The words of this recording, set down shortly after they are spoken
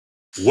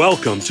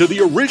Welcome to the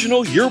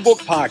original Yearbook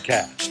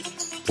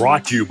podcast,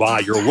 brought to you by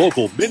your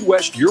local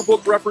Midwest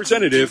Yearbook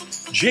representative,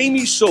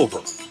 Jamie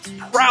Silver,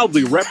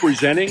 proudly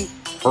representing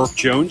Herff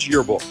Jones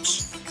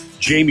Yearbooks.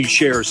 Jamie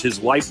shares his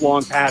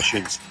lifelong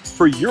passions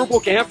for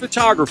yearbook and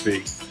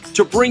photography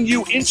to bring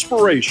you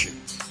inspiration,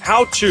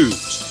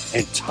 how-tos,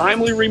 and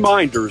timely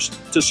reminders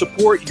to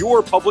support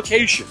your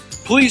publication.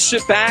 Please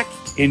sit back,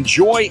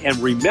 enjoy, and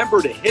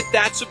remember to hit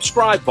that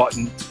subscribe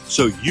button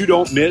so you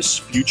don't miss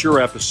future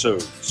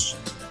episodes.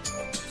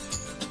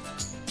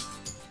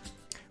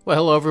 Well,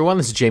 hello everyone,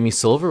 this is Jamie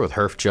Silver with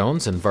Herff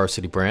Jones and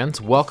Varsity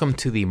Brands. Welcome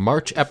to the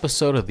March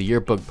episode of the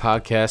Yearbook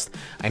podcast.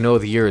 I know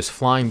the year is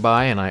flying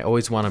by and I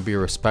always want to be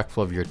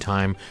respectful of your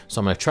time, so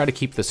I'm going to try to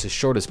keep this as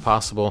short as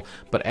possible.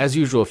 But as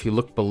usual, if you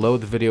look below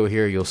the video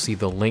here, you'll see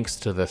the links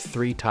to the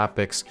 3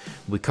 topics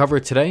we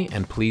covered today,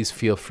 and please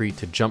feel free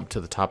to jump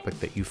to the topic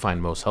that you find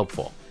most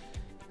helpful.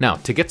 Now,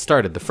 to get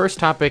started, the first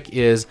topic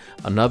is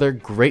another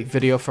great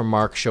video from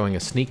Mark showing a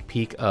sneak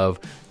peek of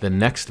the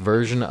next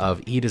version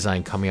of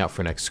eDesign coming out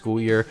for next school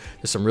year.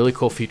 There's some really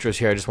cool features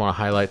here I just want to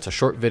highlight. It's a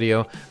short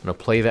video. I'm going to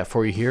play that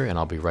for you here, and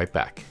I'll be right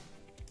back.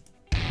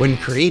 When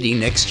creating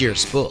next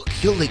year's book,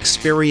 you'll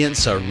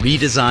experience a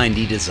redesigned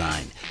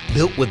eDesign,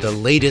 built with the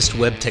latest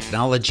web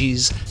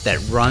technologies that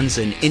runs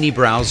in any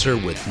browser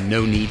with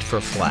no need for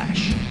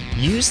Flash.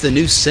 Use the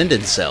new Send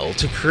and Cell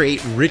to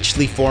create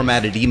richly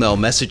formatted email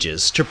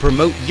messages to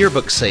promote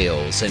yearbook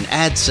sales and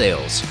ad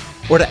sales,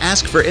 or to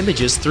ask for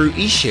images through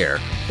eShare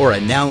or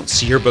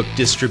announce Yearbook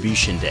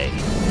Distribution Day.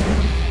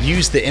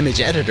 Use the image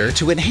editor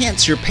to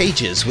enhance your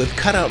pages with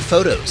cutout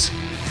photos,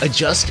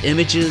 adjust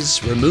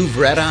images, remove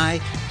red eye,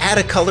 add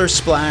a color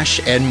splash,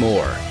 and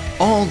more,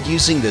 all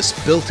using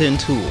this built-in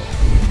tool.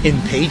 In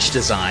page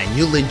design,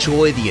 you'll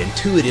enjoy the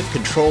intuitive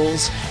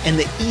controls and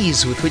the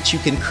ease with which you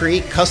can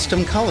create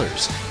custom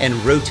colors and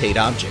rotate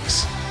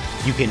objects.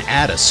 You can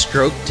add a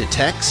stroke to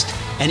text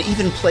and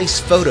even place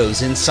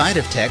photos inside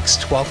of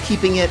text while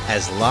keeping it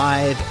as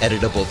live,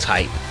 editable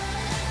type.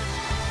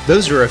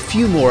 Those are a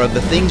few more of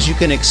the things you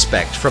can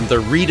expect from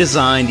the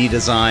redesigned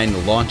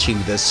eDesign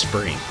launching this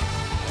spring.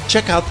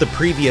 Check out the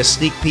previous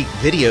sneak peek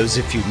videos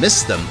if you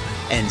missed them,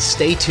 and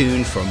stay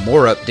tuned for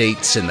more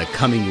updates in the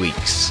coming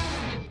weeks.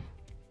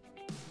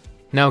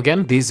 Now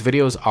again, these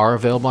videos are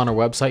available on our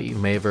website. You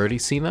may have already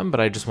seen them, but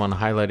I just want to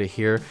highlight it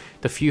here.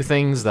 The few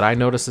things that I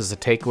noticed as a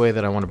takeaway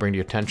that I want to bring to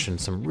your attention,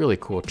 some really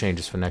cool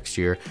changes for next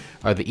year,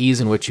 are the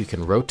ease in which you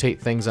can rotate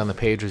things on the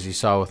page as you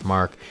saw with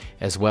Mark,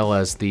 as well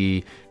as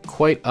the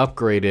quite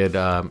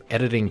upgraded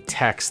editing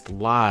text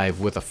live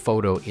with a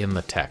photo in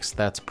the text.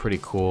 That's pretty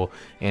cool,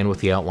 and with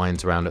the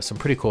outlines around it, some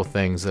pretty cool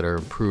things that are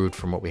improved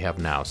from what we have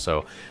now.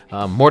 So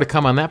more to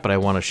come on that, but I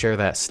want to share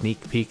that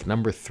sneak peek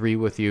number 3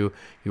 with you.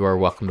 You are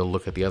welcome to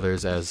look at the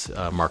others as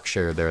Mark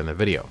shared there in the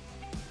video.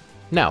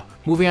 Now,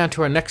 moving on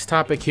to our next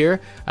topic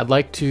here, I'd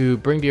like to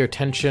bring to your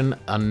attention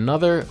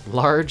another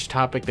large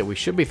topic that we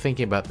should be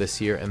thinking about this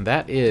year, and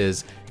that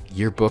is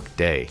Yearbook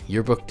Day,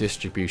 yearbook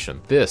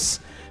distribution. This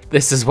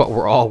is what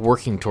we're all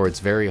working towards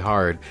very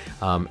hard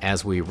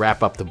as we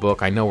wrap up the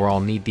book. I know we're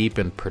all knee-deep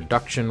in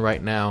production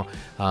right now,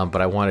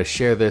 but I want to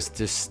share this.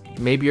 Just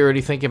maybe you're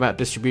already thinking about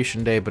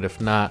Distribution Day, but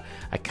if not,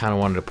 I kind of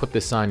wanted to put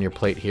this on your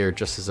plate here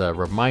just as a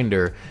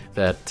reminder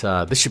that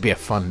this should be a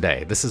fun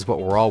day. This is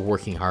what we're all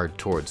working hard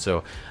towards.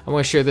 So I'm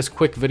going to share this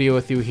quick video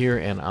with you here,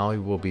 and I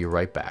will be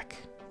right back.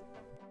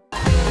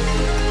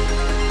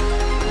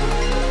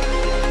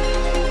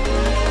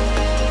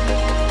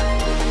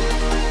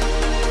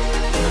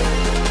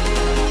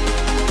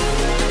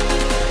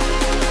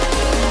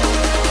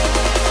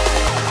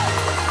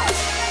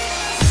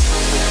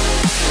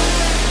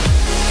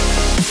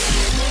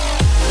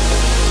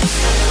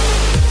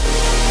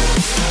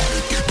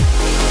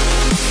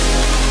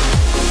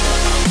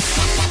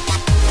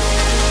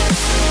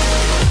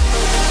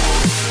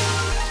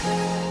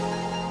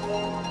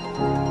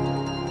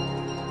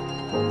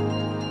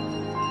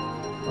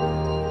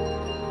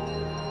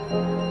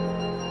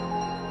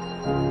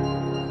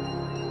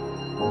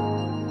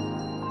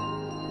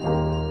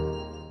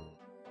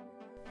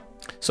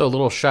 So a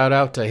little shout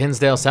out to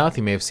Hinsdale South.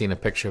 You may have seen a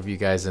picture of you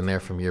guys in there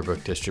from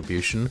Yearbook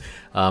Distribution.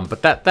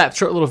 But that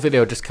short little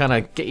video just kind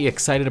of get you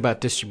excited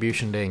about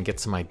Distribution Day and get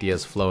some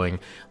ideas flowing.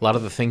 A lot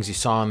of the things you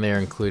saw in there,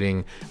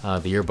 including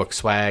the yearbook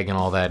swag and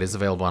all that, is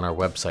available on our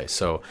website.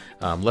 So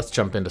let's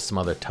jump into some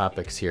other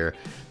topics here.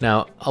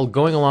 Now,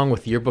 going along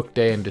with Yearbook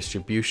Day and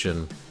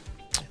distribution,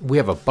 we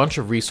have a bunch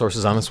of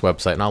resources on this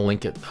website, and I'll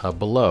link it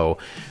below,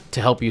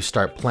 to help you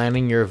start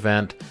planning your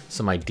event,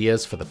 some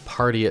ideas for the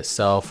party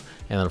itself,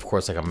 and then of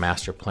course like a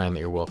master plan that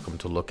you're welcome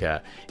to look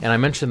at. And I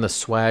mentioned the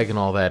swag and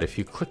all that. If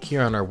you click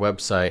here on our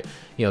website,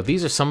 you know,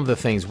 these are some of the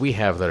things we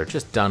have that are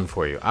just done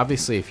for you.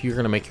 Obviously, if you're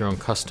going to make your own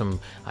custom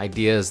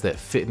ideas that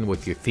fit in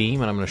with your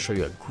theme, and I'm going to show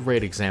you a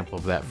great example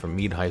of that from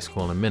Meade High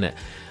School in a minute,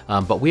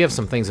 But we have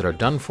some things that are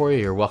done for you.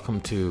 You're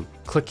welcome to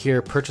click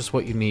here, purchase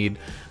what you need.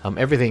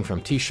 Everything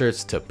from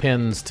t-shirts to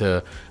pins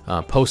to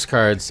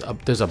postcards.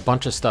 There's a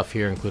bunch of stuff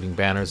here, including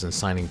banners and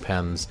signing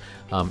pens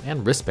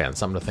and wristbands.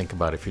 Something to think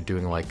about if you're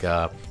doing like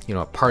a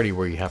party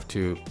where you have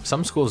to.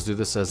 Some schools do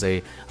this as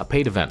a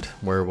paid event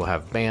where we'll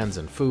have bands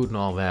and food and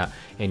all that,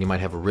 and you might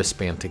have a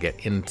wristband to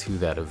get into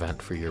that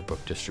event for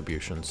yearbook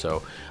distribution.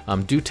 So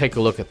do take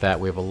a look at that.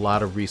 We have a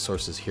lot of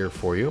resources here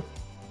for you.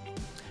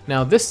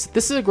 Now this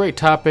is a great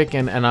topic,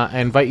 and I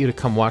invite you to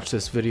come watch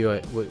this video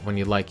when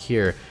you like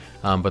here.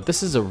 But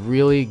this is a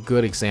really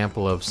good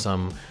example of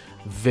some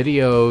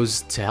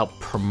videos to help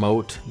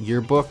promote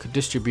yearbook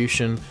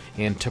distribution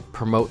and to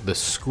promote the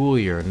school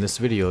year. In this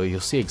video, you'll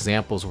see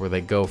examples where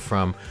they go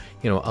from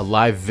a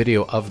live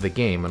video of the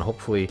game, and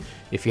hopefully,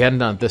 if you hadn't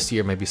done it this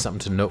year, maybe something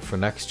to note for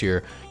next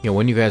year.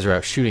 When you guys are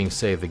out shooting,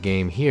 say the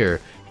game here,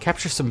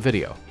 capture some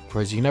video.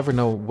 Because you never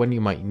know when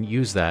you might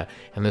use that,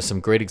 and there's some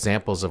great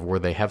examples of where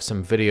they have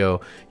some video,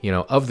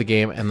 of the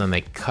game, and then they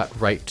cut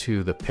right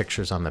to the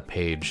pictures on the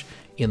page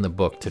in the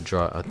book to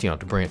draw, to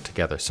bring it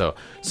together. So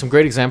some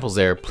great examples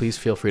there. Please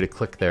feel free to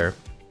click there.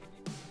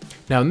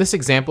 Now in this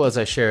example, as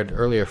I shared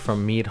earlier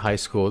from Meade High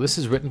School, this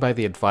is written by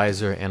the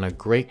advisor and a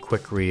great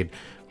quick read.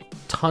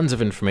 Tons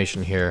of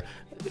information here.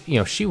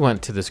 She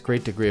went to this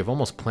great degree of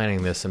almost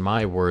planning this, in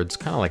my words,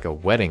 kind of like a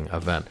wedding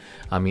event.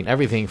 I mean,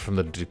 everything from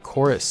the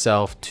decor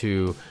itself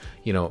to,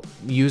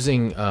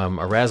 using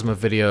Erasmus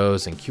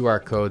videos and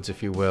QR codes,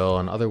 if you will,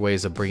 and other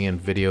ways of bringing in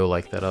video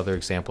like that other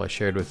example I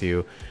shared with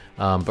you.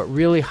 But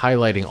really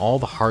highlighting all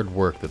the hard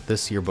work that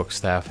this yearbook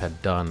staff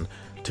had done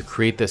to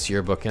create this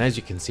yearbook. And as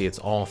you can see, it's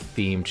all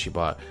themed. She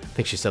bought, I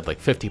think she said, like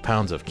 50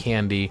 pounds of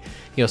candy.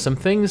 Some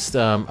things,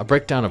 a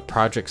breakdown of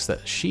projects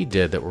that she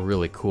did that were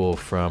really cool,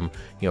 from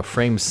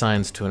frame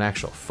signs to an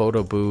actual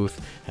photo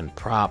booth and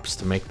props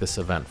to make this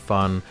event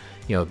fun.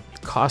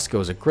 Costco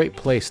is a great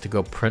place to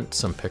go print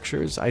some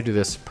pictures. I do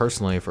this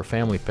personally for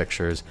family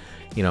pictures.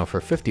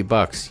 For 50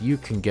 bucks, you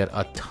can get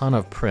a ton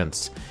of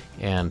prints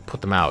and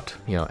put them out,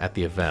 at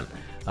the event.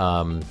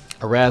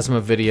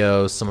 Erasmus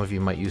videos, some of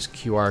you might use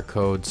QR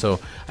codes. So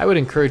I would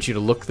encourage you to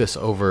look this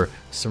over.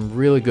 Some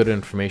really good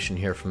information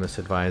here from this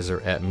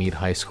advisor at Meade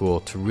High School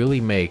to really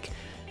make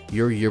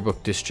your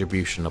yearbook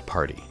distribution a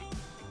party.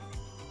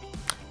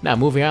 Now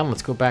moving on,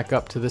 let's go back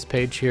up to this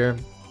page here.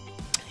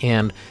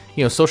 And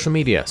social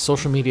media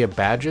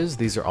badges,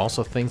 these are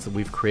also things that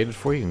we've created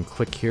for you. You can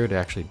click here to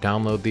actually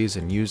download these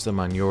and use them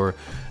on your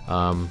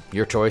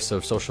choice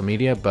of social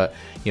media. But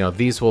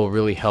these will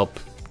really help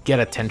get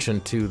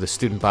attention to the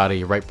student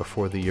body right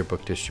before the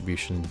yearbook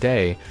distribution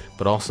day,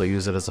 but also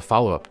use it as a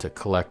follow-up to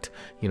collect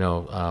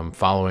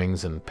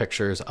followings and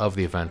pictures of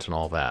the event and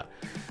all that.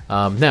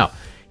 Now,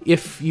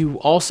 if you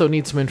also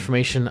need some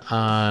information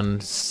on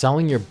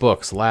selling your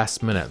books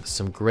last minute,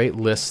 some great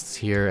lists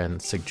here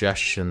and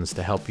suggestions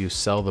to help you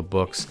sell the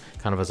books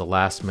kind of as a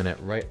last minute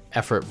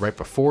effort right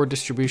before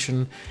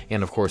distribution,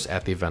 and of course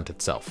at the event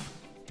itself.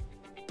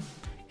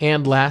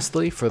 And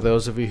lastly, for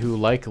those of you who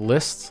like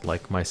lists,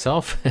 like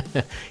myself,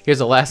 here's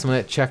a last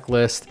minute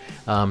checklist,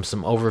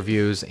 some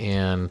overviews,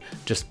 and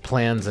just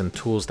plans and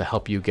tools to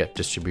help you get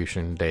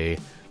distribution day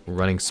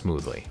running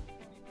smoothly.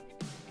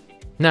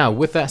 Now,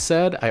 with that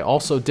said, I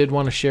also did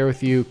want to share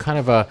with you kind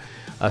of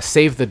a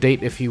save the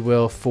date, if you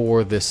will,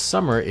 for this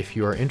summer. If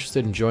you are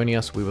interested in joining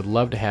us, we would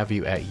love to have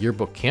you at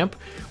Yearbook Camp.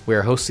 We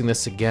are hosting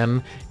this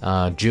again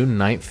June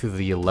 9th through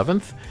the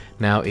 11th.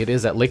 Now, it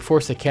is at Lake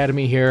Forest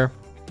Academy here.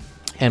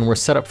 And we're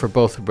set up for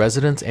both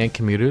residents and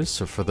commuters.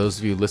 So for those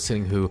of you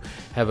listening who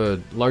have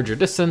a larger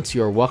distance,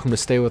 you're welcome to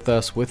stay with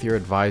us with your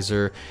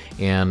advisor.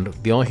 And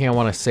the only thing I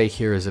want to say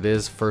here is it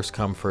is first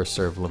come, first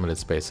serve, limited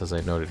space, as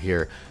I noted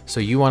here. So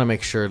you want to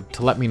make sure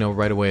to let me know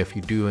right away if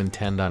you do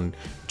intend on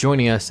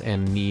joining us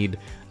and need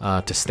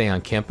to stay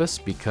on campus,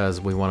 because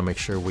we want to make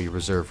sure we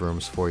reserve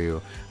rooms for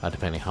you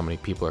depending how many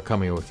people are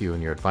coming with you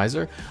and your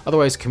advisor.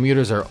 Otherwise,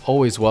 commuters are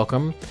always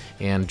welcome,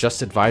 and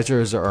just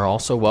advisors are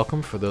also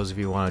welcome for those of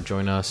you who want to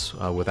join us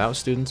without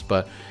students,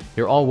 but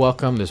you're all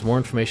welcome. There's more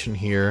information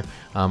here.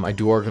 I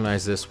do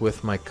organize this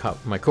with my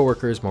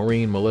coworkers,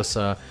 Maureen,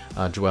 Melissa,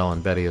 Joelle,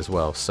 and Betty as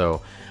well.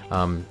 So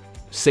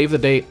save the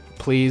date,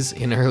 please,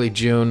 in early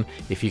June.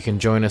 If you can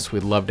join us,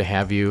 we'd love to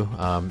have you.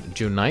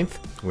 June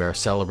 9th, we are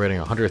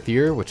celebrating 100th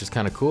year, which is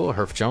kind of cool.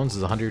 Herff Jones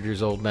is 100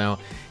 years old now,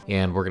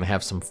 and we're going to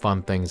have some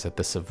fun things at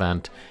this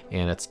event,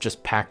 and it's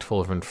just packed full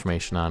of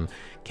information on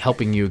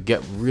helping you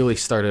get really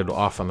started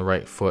off on the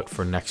right foot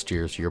for next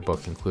year's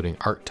yearbook, including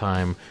art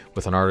time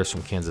with an artist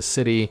from Kansas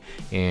City,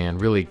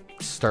 and really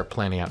start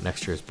planning out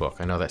next year's book.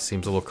 I know that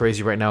seems a little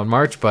crazy right now in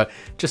March, but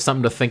just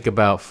something to think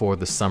about for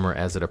the summer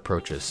as it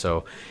approaches.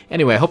 So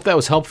anyway, I hope that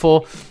was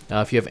helpful.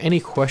 If you have any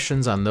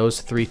questions on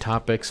those 3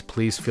 topics,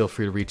 please feel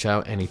free to reach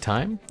out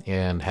anytime,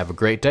 and have a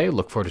great day.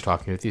 Look forward to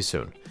talking with you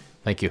soon.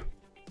 Thank you.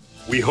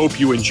 We hope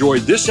you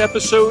enjoyed this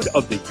episode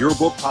of the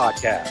Yearbook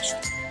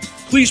Podcast.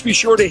 Please be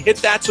sure to hit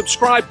that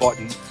subscribe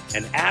button,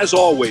 and as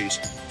always,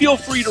 feel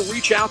free to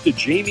reach out to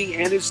Jamie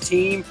and his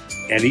team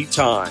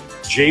anytime.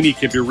 Jamie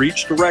can be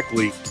reached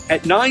directly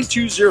at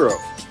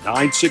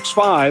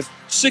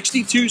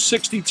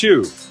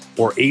 965-6262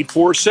 or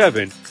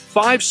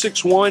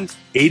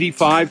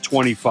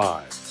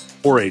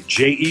 847-561-8525 or at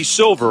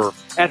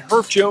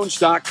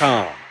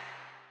jesilver@herfjones.com.